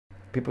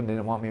people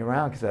didn't want me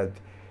around because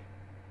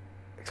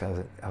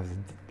I was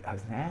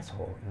an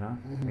asshole, you know.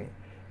 I mean,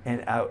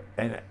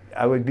 and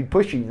I would be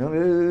pushy, you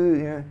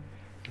know.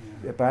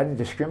 But I didn't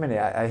discriminate.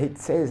 I hate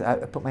to say this. I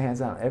put my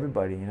hands on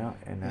everybody, you know.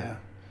 And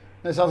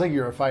it sounds like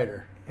you're a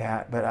fighter.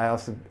 Yeah, but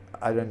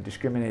I don't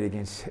discriminate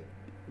against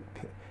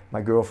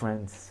my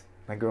girlfriend's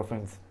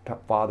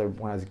father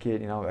when I was a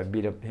kid. You know, I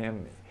beat up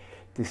him.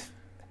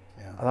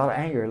 A lot of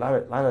anger, a lot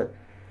of.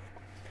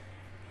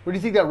 Where do you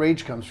think that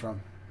rage comes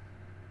from?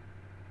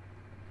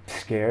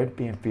 Scared,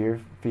 being fear,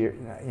 you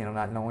know,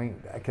 not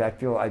knowing. Cause I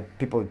feel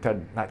people try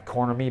to not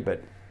corner me,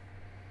 but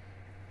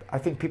I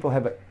think people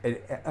have an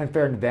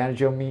unfair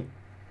advantage over me,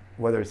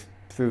 whether it's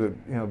through the,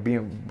 you know,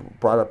 being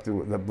brought up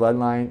through the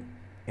bloodline,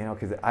 you know,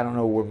 because I don't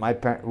know where my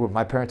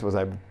parents was.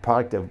 I a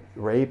product of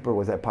rape, or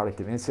was I a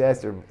product of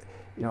incest, or,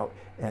 you know,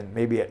 and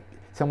maybe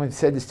someone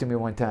said this to me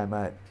one time.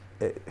 A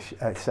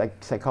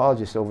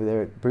psychologist over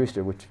there at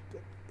Brewster, which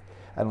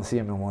I don't see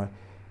him anymore,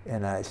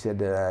 and I said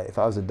that if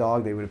I was a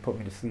dog, they would have put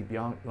me to sleep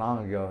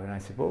long ago. And I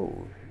said, whoa.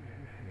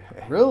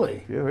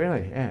 Really? Yeah,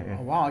 really? Yeah.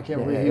 Oh, wow, I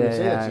can't believe he would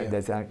say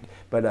that to you.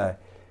 But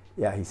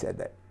yeah, he said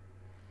that.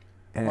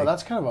 And well,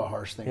 that's kind of a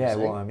harsh thing to say.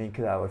 Well, I mean,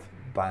 because I was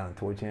violent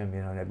towards him,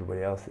 you know, and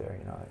everybody else there,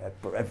 you know.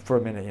 For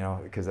a minute, you know,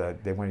 because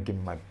they wanted to give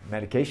me my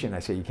medication. I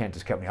said, you can't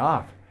just cut me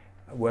off.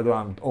 Whether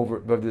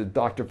the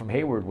doctor from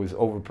Hayward was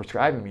over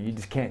prescribing me, you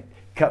just can't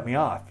cut me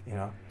off, you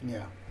know.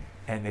 Yeah.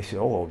 And they said,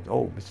 oh,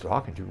 Mr.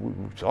 Hawkins, we're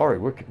sorry,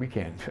 we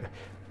can't.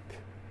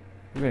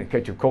 We're going to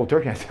cut you cold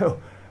turkey. I said, oh,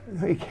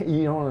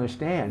 you don't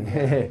understand.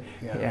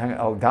 Yeah.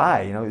 I'll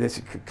die, you know. This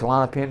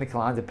Klonopin,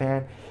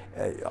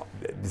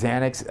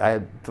 Xanax, I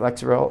had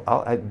Flexeril,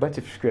 I had a bunch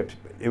of scripts.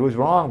 It was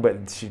wrong,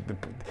 but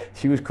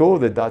she was cool.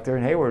 The doctor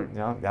in Hayward, you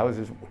know, I was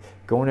just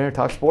going there and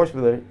talk sports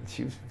with her.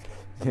 She was,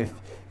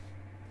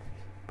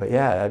 but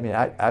yeah, I mean,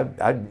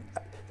 the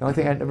only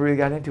thing I never really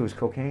got into was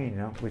cocaine, you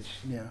know, which.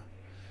 Yeah.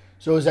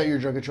 So is that your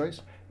drug of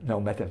choice?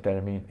 No,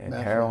 methamphetamine and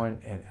heroin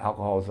and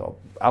alcohol.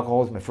 Alcohol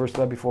was my first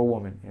love before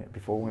women.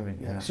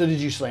 Yeah. So did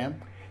you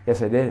slam?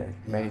 Yes, I did.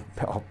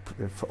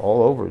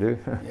 All over, dude.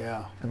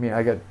 Yeah. I mean,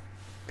 I got.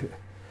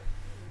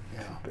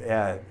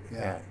 Yeah.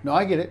 No,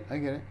 I get it. I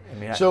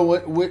mean, so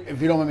what, if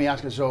you don't mind me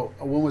asking, so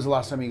when was the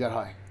last time you got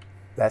high?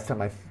 Last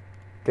time I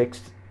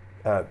fixed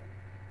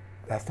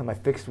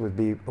would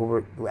be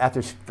over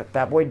after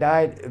Fat Boy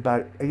died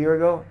about a year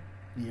ago.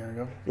 A year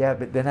ago? Yeah,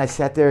 but then I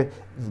sat there,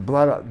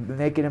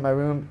 naked in my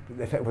room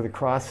with a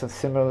cross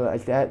similar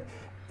like that,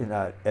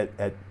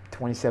 at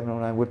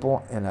 2709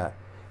 Whipple, and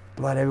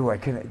blood everywhere. I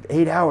couldn't.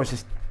 8 hours,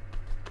 just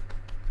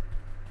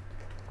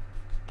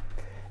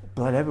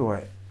blood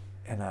everywhere,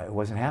 and it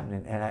wasn't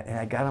happening. And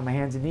I got on my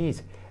hands and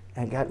knees,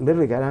 and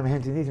literally got on my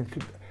hands and knees, and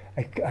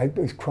I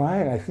was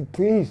crying. I said,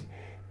 please,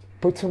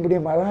 put somebody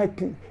in my life.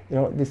 Please. You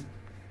know, this.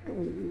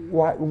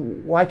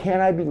 Why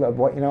can't I be loved?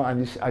 What, you know, I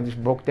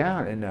just broke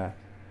down, and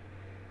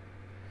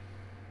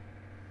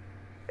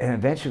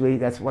eventually,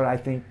 that's what I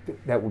think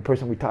that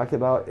person we talked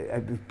about.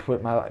 I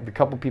put a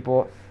couple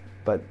people,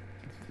 but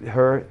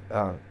her,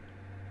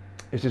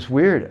 it's just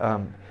weird.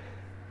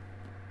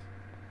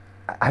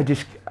 I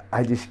just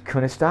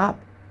couldn't stop.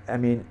 I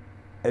mean,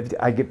 if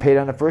I get paid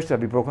on the first, I'd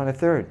be broke on the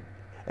third,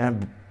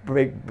 and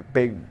I'm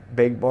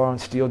beg, borrow,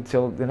 and steal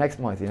till the next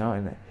month, you know.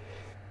 And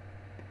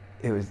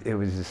it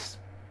was just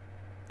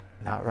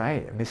not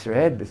right. Mr.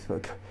 Ed,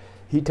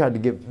 he tried to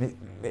give me,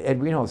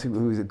 Ed Wienholz,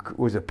 who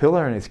was a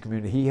pillar in his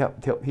community.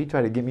 He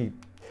tried to give me,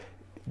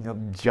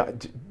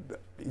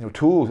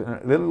 tools,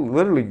 and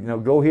literally,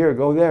 go here,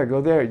 go there,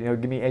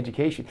 give me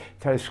education,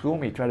 try to school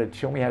me, try to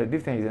show me how to do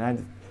things,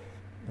 and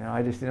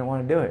I just didn't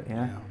want to do it, you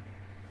know. Yeah.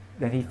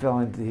 Then he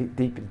fell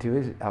deep into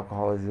his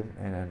alcoholism,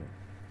 and then,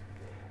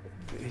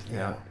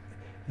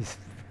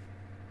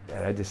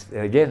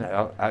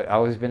 I've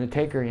always been a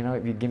taker,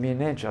 if you give me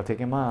an inch, I'll take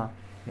a mile,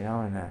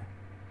 and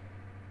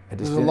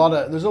there's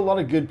a lot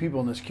of good people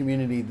in this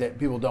community that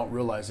people don't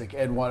realize, like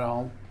Ed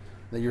Wienholz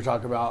that you're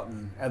talking about,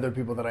 and other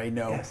people that I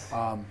know. Yes.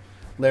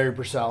 Larry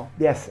Purcell.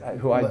 Yes,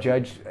 who I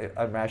judged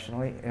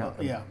irrationally.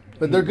 Yeah,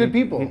 but they're good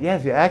people.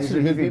 Yes, actually, these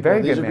are good people.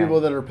 Very these good are man. people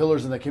that are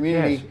pillars in the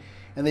community, yes.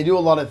 And they do a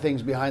lot of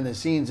things behind the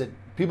scenes that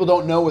people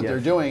don't know what yes. they're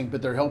doing,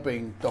 but they're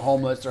helping the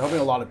homeless. They're helping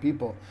a lot of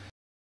people.